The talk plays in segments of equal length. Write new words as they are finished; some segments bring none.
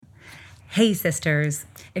Hey, sisters.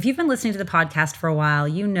 If you've been listening to the podcast for a while,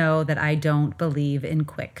 you know that I don't believe in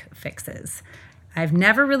quick fixes. I've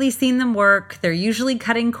never really seen them work. They're usually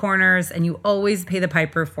cutting corners, and you always pay the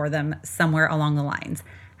piper for them somewhere along the lines.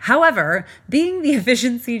 However, being the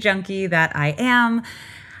efficiency junkie that I am,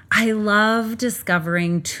 I love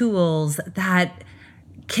discovering tools that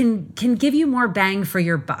can give you more bang for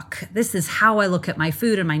your buck. This is how I look at my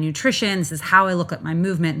food and my nutrition. This is how I look at my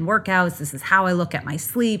movement and workouts. This is how I look at my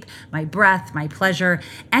sleep, my breath, my pleasure,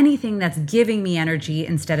 anything that's giving me energy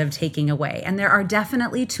instead of taking away. And there are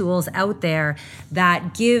definitely tools out there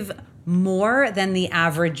that give more than the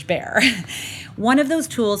average bear. One of those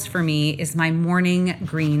tools for me is my morning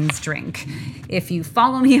greens drink. If you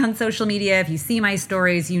follow me on social media, if you see my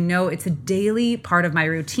stories, you know it's a daily part of my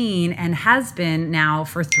routine and has been now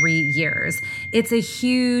for 3 years. It's a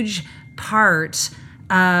huge part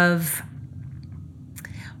of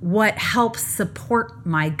what helps support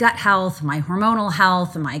my gut health, my hormonal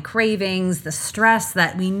health, my cravings, the stress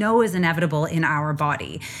that we know is inevitable in our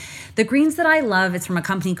body. The greens that I love, it's from a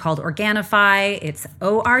company called Organifi. It's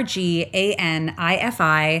Organifi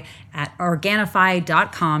at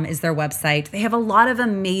Organifi.com is their website. They have a lot of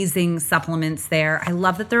amazing supplements there. I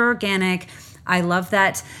love that they're organic. I love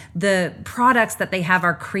that the products that they have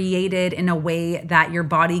are created in a way that your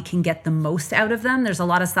body can get the most out of them. There's a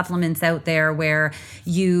lot of supplements out there where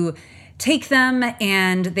you take them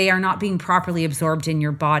and they are not being properly absorbed in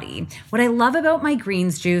your body. What I love about my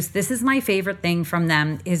greens juice, this is my favorite thing from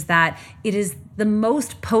them, is that it is the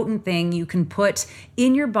most potent thing you can put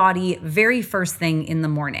in your body very first thing in the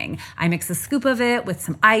morning. I mix a scoop of it with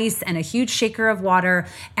some ice and a huge shaker of water,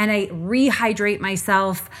 and I rehydrate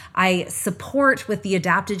myself. I support with the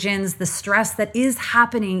adaptogens, the stress that is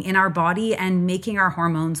happening in our body and making our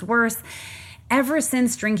hormones worse. Ever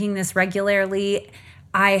since drinking this regularly,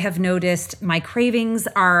 I have noticed my cravings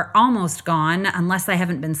are almost gone unless I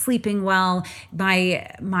haven't been sleeping well.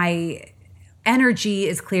 My energy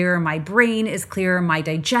is clearer, my brain is clearer, my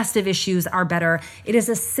digestive issues are better. It is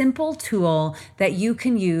a simple tool that you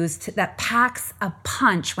can use that packs a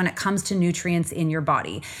punch when it comes to nutrients in your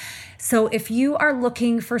body. So if you are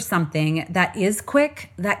looking for something that is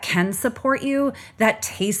quick, that can support you, that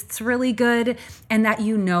tastes really good, and that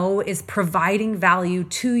you know is providing value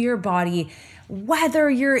to your body, whether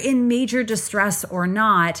you're in major distress or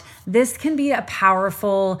not, this can be a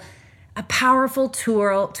powerful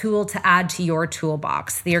tool to add to your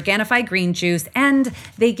toolbox. The Organifi green juice, and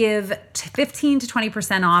they give 15 to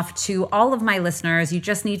 20% off to all of my listeners. You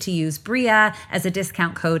just need to use Bria as a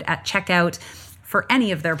discount code at checkout for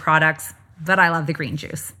any of their products, but I love the green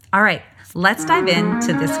juice. All right, let's dive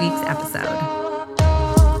into this week's episode.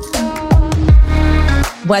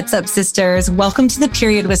 What's up, sisters? Welcome to the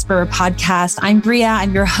Period Whisperer podcast. I'm Bria.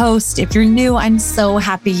 I'm your host. If you're new, I'm so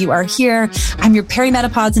happy you are here. I'm your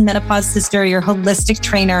perimenopause and menopause sister, your holistic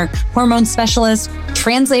trainer, hormone specialist,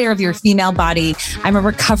 translator of your female body. I'm a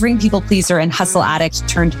recovering people pleaser and hustle addict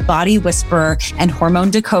turned body whisperer and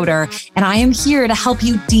hormone decoder. And I am here to help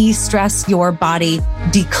you de-stress your body,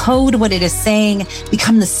 decode what it is saying,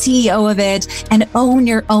 become the CEO of it, and own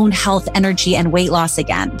your own health, energy, and weight loss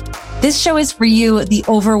again. This show is for you, the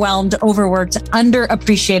overwhelmed, overworked,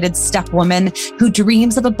 underappreciated step woman who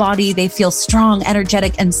dreams of a body they feel strong,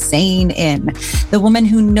 energetic, and sane in. The woman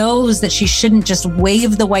who knows that she shouldn't just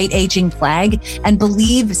wave the white aging flag and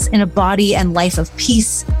believes in a body and life of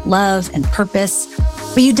peace, love, and purpose.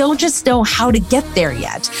 But you don't just know how to get there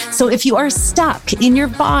yet. So if you are stuck in your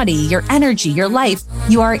body, your energy, your life,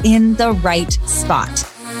 you are in the right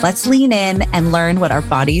spot. Let's lean in and learn what our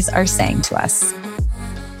bodies are saying to us.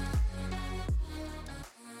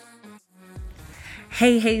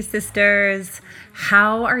 Hey, sisters.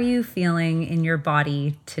 How are you feeling in your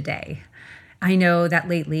body today? I know that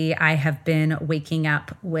lately I have been waking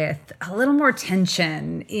up with a little more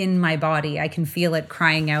tension in my body. I can feel it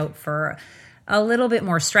crying out for a little bit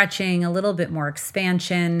more stretching, a little bit more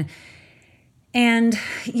expansion. And,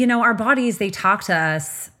 our bodies, they talk to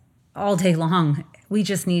us all day long. We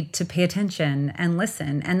just need to pay attention and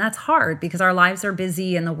listen. And that's hard because our lives are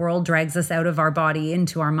busy and the world drags us out of our body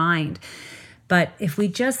into our mind. But if we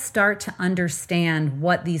just start to understand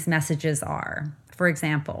what these messages are, for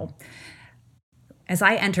example, as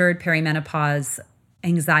I entered perimenopause,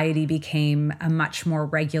 anxiety became a much more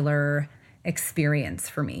regular experience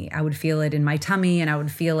for me. I would feel it in my tummy and I would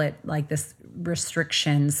feel it like this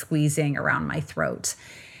restriction squeezing around my throat.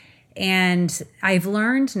 And I've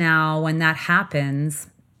learned now when that happens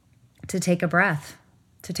to take a breath,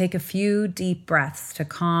 to take a few deep breaths to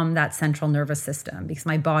calm that central nervous system because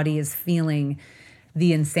my body is feeling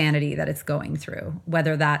the insanity that it's going through,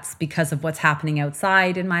 whether that's because of what's happening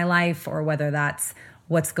outside in my life or whether that's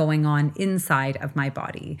what's going on inside of my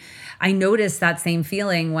body. I notice that same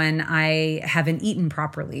feeling when I haven't eaten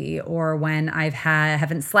properly, or when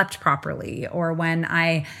haven't slept properly, or when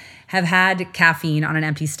I have had caffeine on an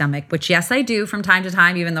empty stomach, which yes, I do from time to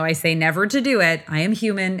time, even though I say never to do it. I am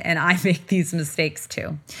human and I make these mistakes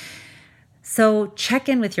too. So check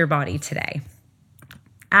in with your body today.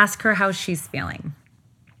 Ask her how she's feeling.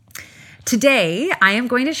 Today, I am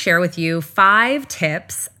going to share with you 5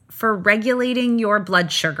 tips for regulating your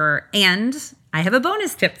blood sugar, and I have a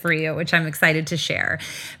bonus tip for you, which I'm excited to share.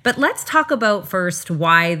 But let's talk about first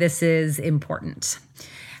why this is important.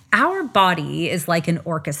 Our body is like an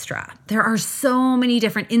orchestra. There are so many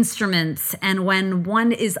different instruments, and when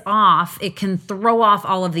one is off, it can throw off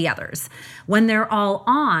all of the others. When they're all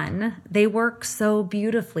on, they work so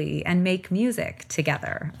beautifully and make music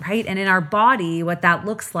together, right? And in our body, what that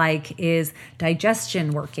looks like is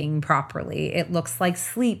digestion working properly. It looks like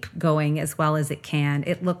sleep going as well as it can.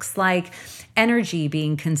 It looks like energy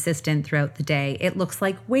being consistent throughout the day. It looks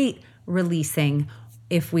like weight releasing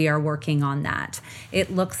if we are working on that.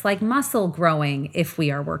 It looks like muscle growing if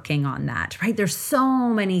we are working on that, right? There's so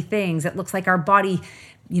many things. It looks like our body,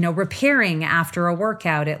 repairing after a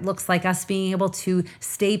workout. It looks like us being able to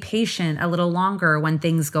stay patient a little longer when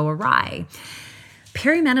things go awry.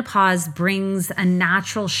 Perimenopause brings a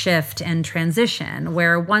natural shift and transition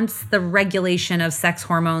where once the regulation of sex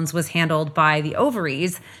hormones was handled by the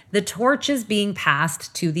ovaries, the torch is being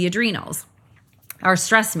passed to the adrenals, our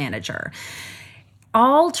stress manager.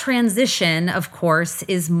 All transition, of course,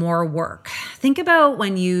 is more work. Think about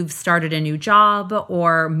when you've started a new job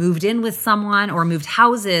or moved in with someone or moved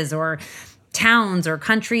houses or towns or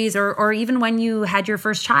countries, or even when you had your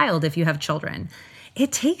first child, if you have children.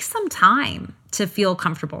 It takes some time to feel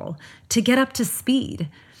comfortable, to get up to speed.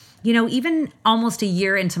 Even almost a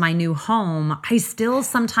year into my new home, I still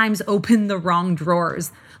sometimes open the wrong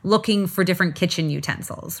drawers looking for different kitchen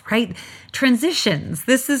utensils, right? Transitions,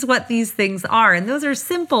 this is what these things are. And those are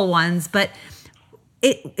simple ones, but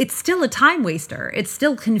it's still a time waster. It's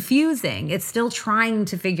still confusing. It's still trying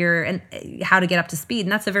to figure how to get up to speed.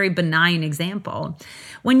 And that's a very benign example.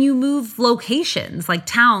 When you move locations like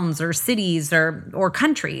towns or cities or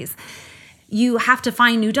countries, you have to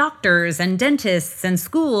find new doctors and dentists and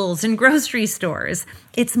schools and grocery stores.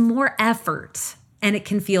 It's more effort and it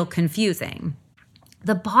can feel confusing.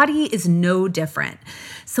 The body is no different.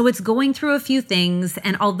 So it's going through a few things.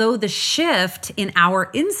 And although the shift in our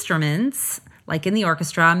instruments, like in the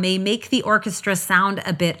orchestra, may make the orchestra sound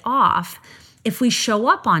a bit off, if we show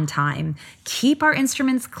up on time, keep our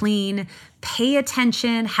instruments clean, pay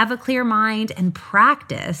attention, have a clear mind, and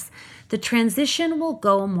practice, the transition will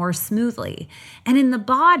go more smoothly. And in the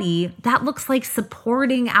body, that looks like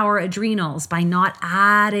supporting our adrenals by not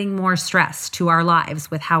adding more stress to our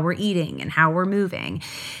lives with how we're eating and how we're moving,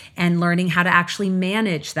 and learning how to actually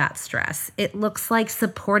manage that stress. It looks like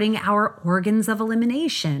supporting our organs of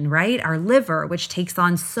elimination, right? Our liver, which takes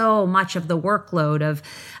on so much of the workload of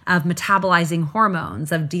metabolizing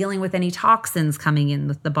hormones, of dealing with any toxins coming in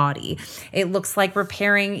with the body. It looks like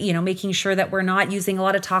repairing, making sure that we're not using a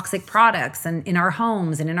lot of toxic products and in our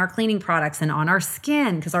homes and in our cleaning products and on our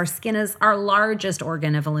skin, because our skin is our largest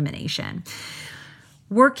organ of elimination.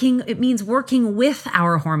 It means working with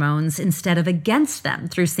our hormones instead of against them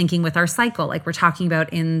through syncing with our cycle, like we're talking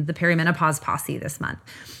about in the Perimenopause Posse this month.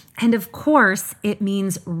 And of course, it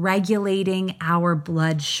means regulating our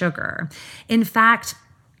blood sugar. In fact,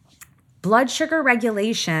 blood sugar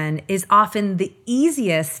regulation is often the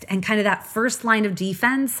easiest and kind of that first line of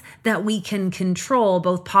defense that we can control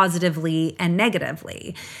both positively and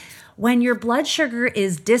negatively. When your blood sugar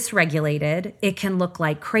is dysregulated, it can look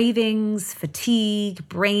like cravings, fatigue,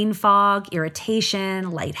 brain fog, irritation,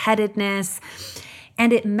 lightheadedness.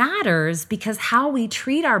 And it matters because how we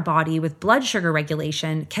treat our body with blood sugar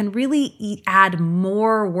regulation can really add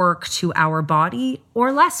more work to our body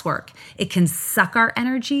or less work. It can suck our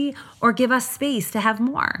energy or give us space to have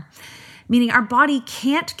more. Meaning our body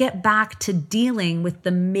can't get back to dealing with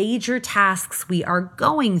the major tasks we are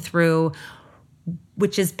going through,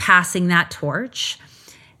 which is passing that torch.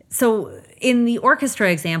 So in the orchestra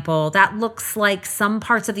example, that looks like some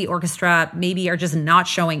parts of the orchestra maybe are just not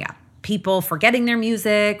showing up. People forgetting their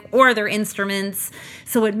music or their instruments.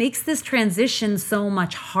 So it makes this transition so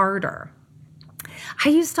much harder. I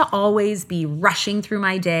used to always be rushing through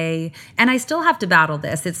my day, and I still have to battle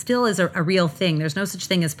this. It still is a real thing. There's no such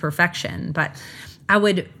thing as perfection, but I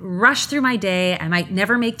would rush through my day. I might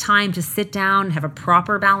never make time to sit down and have a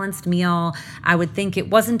proper balanced meal. I would think it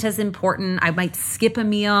wasn't as important. I might skip a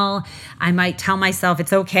meal. I might tell myself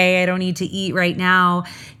it's okay, I don't need to eat right now,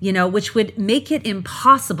 which would make it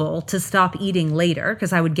impossible to stop eating later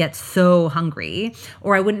because I would get so hungry,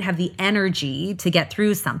 or I wouldn't have the energy to get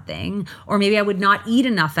through something, or maybe I would not eat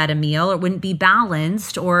enough at a meal, or it wouldn't be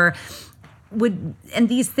balanced, and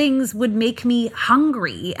these things would make me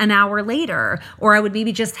hungry an hour later, or I would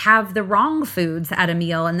maybe just have the wrong foods at a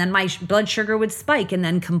meal and then my blood sugar would spike and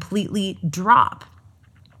then completely drop.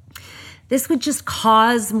 This would just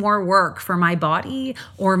cause more work for my body,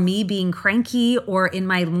 or me being cranky, or in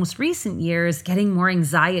my most recent years, getting more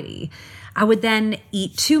anxiety. I would then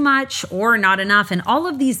eat too much or not enough, and all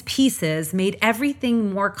of these pieces made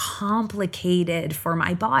everything more complicated for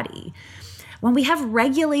my body. When we have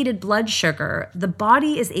regulated blood sugar, the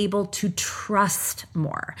body is able to trust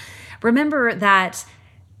more. Remember that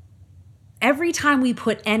every time we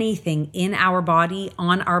put anything in our body,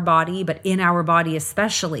 on our body, but in our body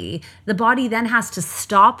especially, the body then has to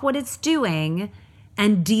stop what it's doing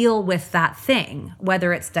and deal with that thing,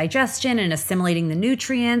 whether it's digestion and assimilating the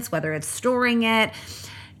nutrients, whether it's storing it.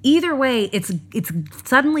 Either way, it's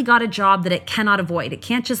suddenly got a job that it cannot avoid. It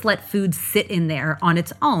can't just let food sit in there on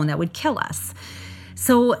its own. That would kill us.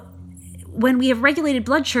 So when we have regulated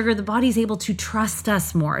blood sugar, the body's able to trust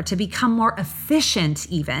us more, to become more efficient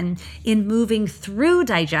even in moving through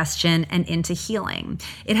digestion and into healing.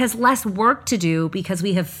 It has less work to do because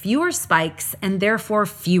we have fewer spikes and therefore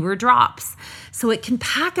fewer drops. So it can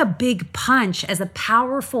pack a big punch as a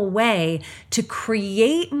powerful way to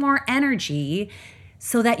create more energy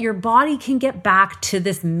so that your body can get back to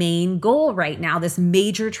this main goal right now, this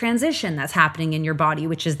major transition that's happening in your body,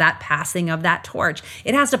 which is that passing of that torch.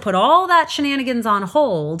 It has to put all that shenanigans on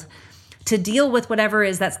hold to deal with whatever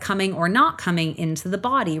is that's coming or not coming into the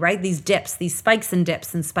body, right? These dips, these spikes and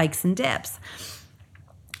dips and spikes and dips.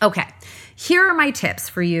 Okay, here are my tips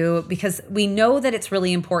for you, because we know that it's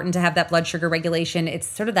really important to have that blood sugar regulation. It's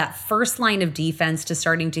sort of that first line of defense to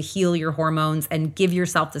starting to heal your hormones and give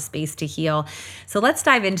yourself the space to heal. So let's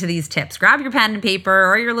dive into these tips. Grab your pen and paper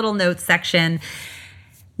or your little notes section.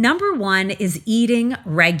 Number one is eating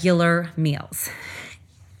regular meals.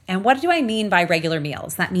 And what do I mean by regular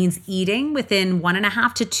meals? That means eating within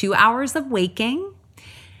 1.5 to 2 hours of waking,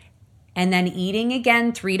 and then eating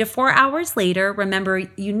again 3 to 4 hours later. Remember,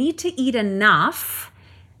 you need to eat enough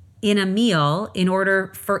in a meal in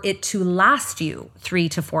order for it to last you 3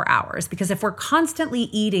 to 4 hours. Because if we're constantly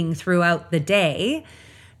eating throughout the day,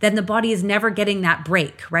 then the body is never getting that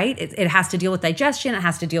break, right? It has to deal with digestion. It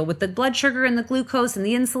has to deal with the blood sugar and the glucose and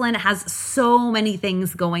the insulin. It has so many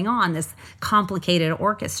things going on, this complicated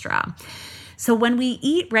orchestra. So when we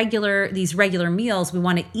eat these regular meals, we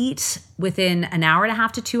want to eat within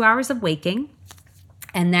 1.5 to 2 hours of waking,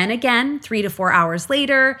 and then again 3 to 4 hours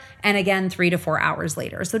later, and again 3 to 4 hours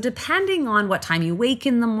later. So depending on what time you wake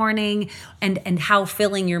in the morning and how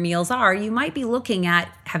filling your meals are, you might be looking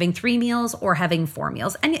at having 3 meals or having 4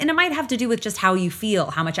 meals. And it might have to do with just how you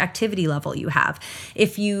feel, how much activity level you have.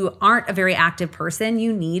 If you aren't a very active person,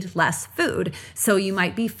 you need less food. So you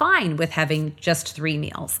might be fine with having just 3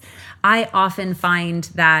 meals. I often find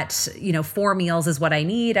that, 4 meals is what I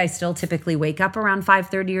need. I still typically wake up around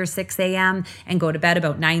 5:30 or 6 a.m. and go to bed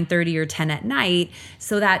about 9:30 or 10 at night.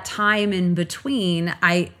 So that time in between,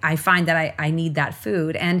 I find that I need that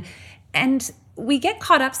food. And we get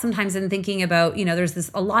caught up sometimes in thinking about, there's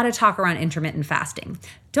a lot of talk around intermittent fasting.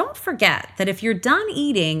 Don't forget that if you're done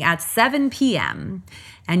eating at 7 p.m.,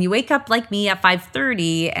 and you wake up like me at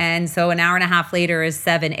 5:30, and so an hour and a half later is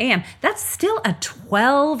 7 a.m., that's still a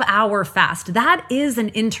 12-hour fast. That is an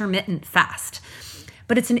intermittent fast.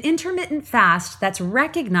 But it's an intermittent fast that's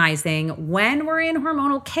recognizing when we're in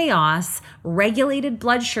hormonal chaos, regulated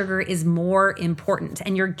blood sugar is more important.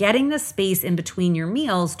 And you're getting the space in between your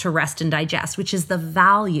meals to rest and digest, which is the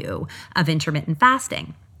value of intermittent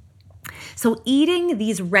fasting. So eating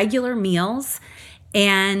these regular meals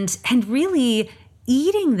and really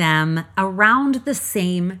eating them around the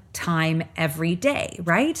same time every day,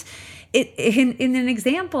 right? In an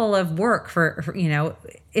example of work for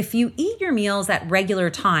if you eat your meals at regular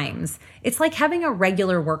times, it's like having a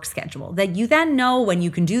regular work schedule that you then know when you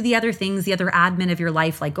can do the other things, the other admin of your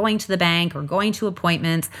life, like going to the bank or going to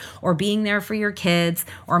appointments or being there for your kids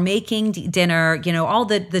or making dinner, all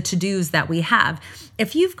the to-dos that we have.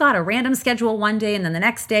 If you've got a random schedule one day and then the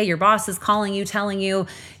next day your boss is calling you, telling you,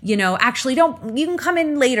 actually you can come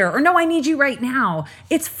in later, or no, I need you right now.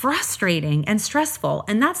 It's frustrating and stressful.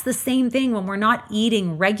 And that's the same same thing when we're not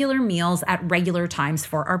eating regular meals at regular times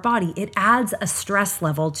for our body. It adds a stress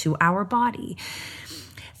level to our body.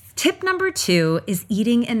 Tip number 2 is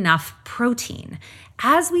eating enough protein.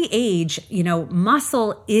 As we age,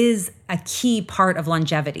 muscle is a key part of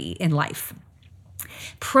longevity in life.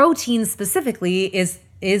 Protein specifically is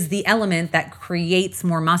the element that creates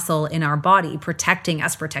more muscle in our body, protecting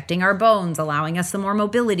us, protecting our bones, allowing us some more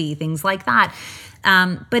mobility, things like that.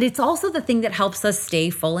 But it's also the thing that helps us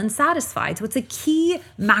stay full and satisfied. So it's a key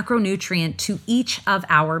macronutrient to each of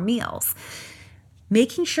our meals.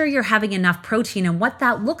 Making sure you're having enough protein, and what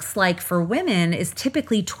that looks like for women is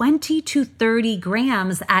typically 20 to 30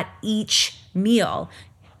 grams at each meal.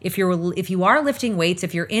 If you are lifting weights,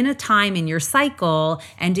 if you're in a time in your cycle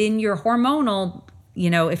and in your hormonal,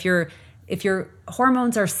 if your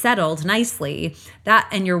hormones are settled nicely,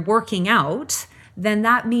 and you're working out, then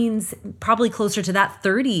that means probably closer to that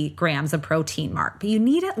 30 grams of protein mark. But you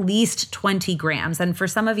need at least 20 grams. And for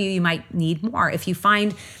some of you, you might need more. If you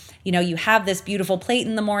find, you have this beautiful plate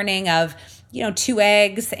in the morning of, 2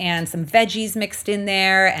 eggs and some veggies mixed in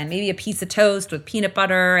there and maybe a piece of toast with peanut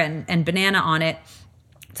butter and banana on it.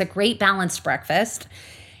 It's a great balanced breakfast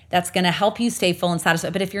that's going to help you stay full and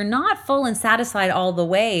satisfied. But if you're not full and satisfied all the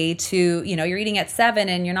way to, you're eating at 7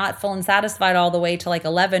 and you're not full and satisfied all the way to like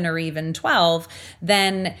 11 or even 12,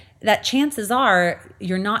 then that chances are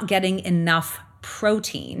you're not getting enough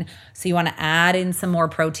protein. So you want to add in some more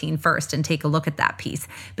protein first and take a look at that piece.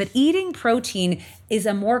 But eating protein is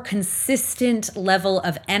a more consistent level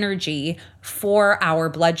of energy for our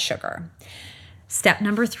blood sugar. Step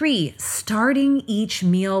number 3, starting each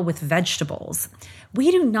meal with vegetables.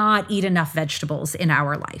 We do not eat enough vegetables in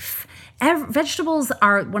our life. Vegetables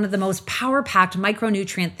are one of the most power-packed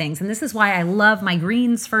micronutrient things, and this is why I love my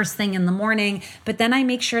greens first thing in the morning, but then I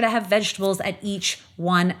make sure to have vegetables at each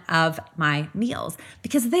one of my meals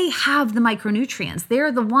because they have the micronutrients.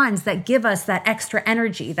 They're the ones that give us that extra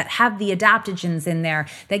energy, that have the adaptogens in there,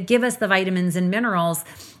 that give us the vitamins and minerals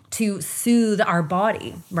to soothe our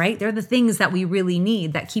body, right? They're the things that we really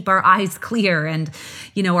need that keep our eyes clear and,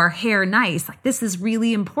 our hair nice. Like, this is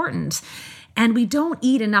really important. And we don't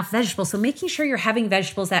eat enough vegetables. So making sure you're having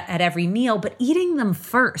vegetables at every meal, but eating them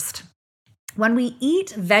first. When we eat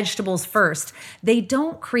vegetables first, they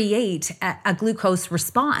don't create a glucose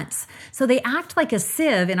response. So they act like a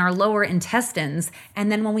sieve in our lower intestines.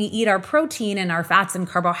 And then when we eat our protein and our fats and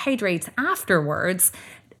carbohydrates afterwards,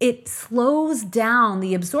 it slows down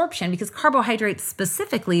the absorption because carbohydrates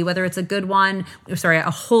specifically, whether it's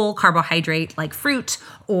a whole carbohydrate like fruit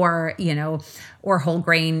or whole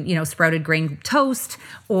grain, sprouted grain toast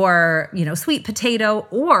or, sweet potato,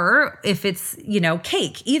 or if it's,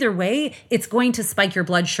 cake, either way, it's going to spike your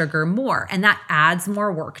blood sugar more and that adds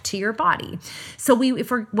more work to your body. So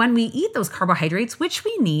when we eat those carbohydrates, which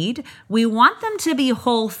we need, we want them to be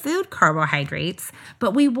whole food carbohydrates,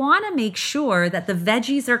 but we want to make sure that the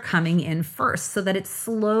veggies are coming in first so that it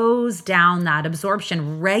slows down that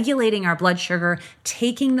absorption, regulating our blood sugar,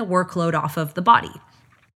 taking the workload off of the body.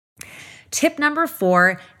 Tip number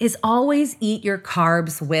 4 is always eat your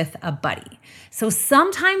carbs with a buddy. So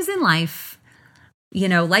sometimes in life,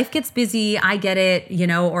 life gets busy. I get it,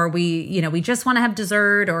 or we just want to have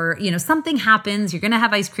dessert or, something happens. You're going to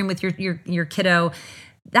have ice cream with your kiddo.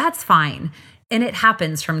 That's fine. And it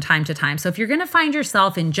happens from time to time. So if you're going to find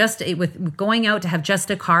yourself with going out to have just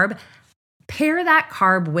a carb, pair that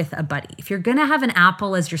carb with a buddy. If you're going to have an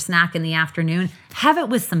apple as your snack in the afternoon, have it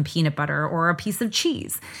with some peanut butter or a piece of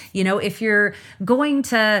cheese. If you're going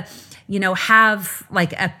to, have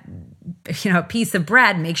like a piece of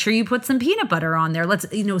bread, make sure you put some peanut butter on there. Let's,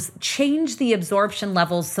 change the absorption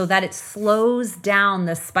levels so that it slows down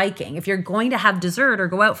the spiking. If you're going to have dessert or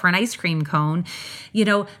go out for an ice cream cone,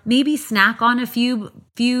 maybe snack on a few,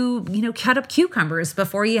 cut up cucumbers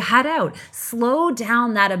before you head out. Slow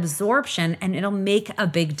down that absorption and it'll make a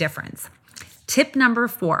big difference. Tip number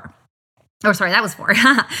 4. Oh, sorry, that was 4.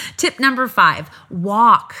 Tip number 5,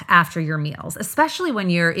 walk after your meals, especially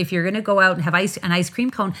if you're going to go out and have an ice cream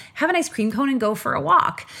cone, have an ice cream cone and go for a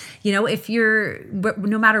walk.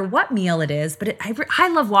 No matter what meal it is, but I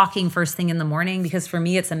love walking first thing in the morning because for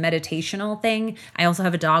me, it's a meditational thing. I also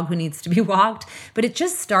have a dog who needs to be walked, but it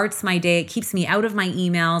just starts my day. It keeps me out of my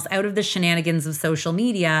emails, out of the shenanigans of social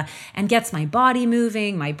media and gets my body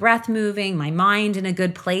moving, my breath moving, my mind in a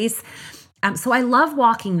good place. So I love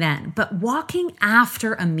walking then, but walking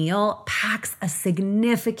after a meal packs a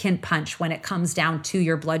significant punch when it comes down to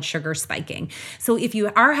your blood sugar spiking. So if you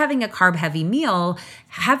are having a carb-heavy meal,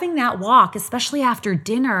 having that walk, especially after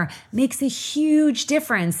dinner, makes a huge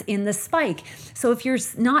difference in the spike. So if you're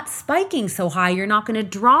not spiking so high, you're not going to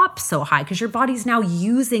drop so high because your body's now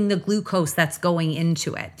using the glucose that's going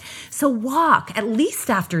into it. So walk at least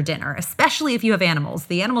after dinner, especially if you have animals.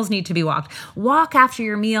 The animals need to be walked. Walk after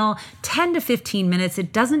your meal, 10 to 15 minutes.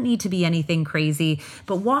 It doesn't need to be anything crazy,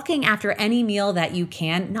 but walking after any meal that you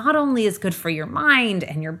can not only is good for your mind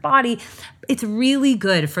and your body, it's really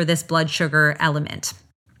good for this blood sugar element.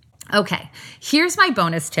 Okay, here's my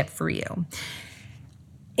bonus tip for you.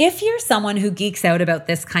 If you're someone who geeks out about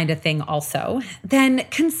this kind of thing also, then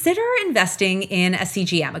consider investing in a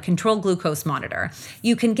CGM, a controlled glucose monitor.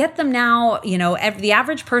 You can get them now, the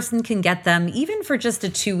average person can get them even for just a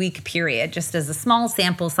 2-week period, just as a small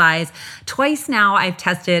sample size. Twice now I've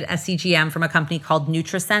tested a CGM from a company called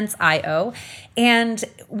NutriSense.io. And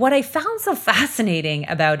what I found so fascinating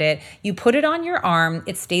about it, you put it on your arm,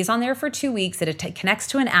 it stays on there for 2 weeks, it connects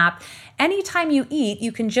to an app. Anytime you eat,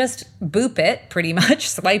 you can just boop it, pretty much,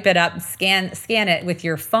 swipe it up, scan it with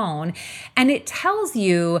your phone, and it tells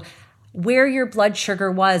you where your blood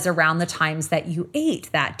sugar was around the times that you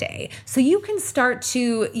ate that day. So you can start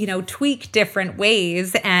to, tweak different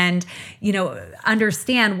ways and,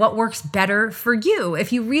 understand what works better for you.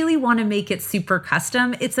 If you really want to make it super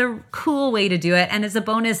custom, it's a cool way to do it. And as a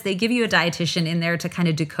bonus, they give you a dietitian in there to kind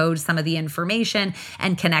of decode some of the information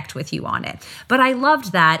and connect with you on it. But I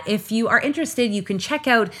loved that. If you are interested, you can check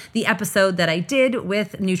out the episode that I did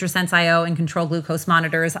with NutriSense.io and controlled glucose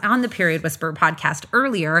monitors on the Period Whisperer podcast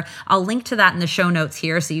earlier. I'll link to that in the show notes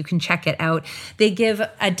here so you can check it out. They give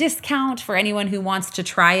a discount for anyone who wants to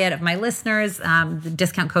try it of my listeners. The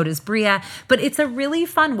discount code is BRIA, but it's a really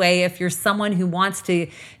fun way if you're someone who wants to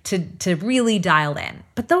really dial in.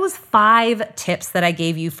 But those 5 tips that I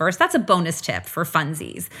gave you first, that's a bonus tip for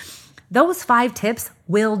funsies. Those 5 tips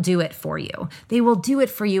will do it for you. They will do it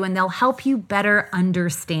for you and they'll help you better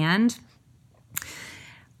understand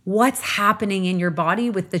what's happening in your body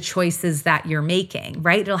with the choices that you're making,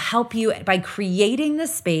 right? It'll help you by creating the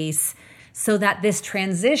space so that this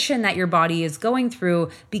transition that your body is going through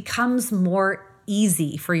becomes more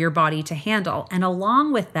easy for your body to handle. And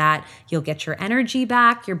along with that, you'll get your energy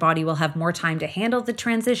back. Your body will have more time to handle the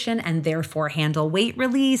transition and therefore handle weight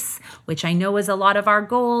release, which I know is a lot of our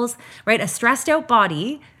goals, right? A stressed out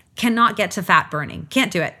body cannot get to fat burning.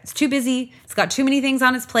 Can't do it. It's too busy. It's got too many things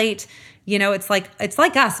on its plate. It's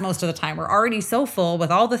like us most of the time. We're already so full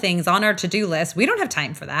with all the things on our to-do list. We don't have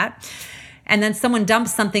time for that. And then someone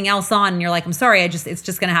dumps something else on and you're like, I'm sorry, it's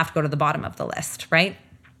just going to have to go to the bottom of the list, right?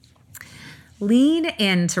 Lean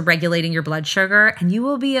into regulating your blood sugar and you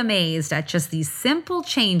will be amazed at just these simple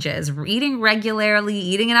changes. Eating regularly,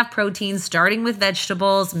 eating enough protein, starting with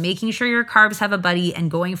vegetables, making sure your carbs have a buddy,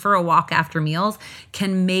 and going for a walk after meals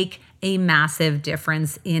can make a massive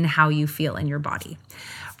difference in how you feel in your body.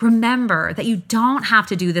 Remember that you don't have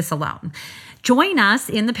to do this alone. Join us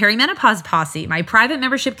in the Perimenopause Posse, my private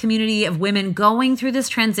membership community of women going through this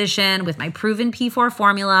transition with my proven P4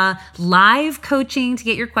 formula, live coaching to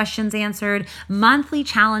get your questions answered, monthly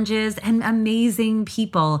challenges, and amazing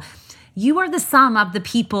people. You are the sum of the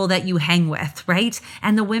people that you hang with, right?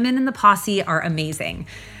 And the women in the posse are amazing.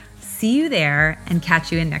 See you there and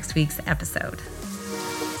catch you in next week's episode.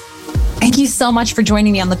 Thank you so much for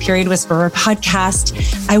joining me on the Period Whisperer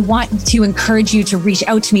podcast. I want to encourage you to reach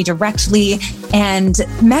out to me directly and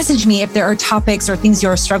message me if there are topics or things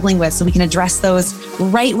you're struggling with so we can address those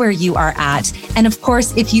right where you are at. And of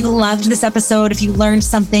course, if you loved this episode, if you learned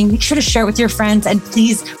something, make sure to share it with your friends and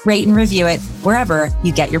please rate and review it wherever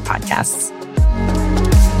you get your podcasts.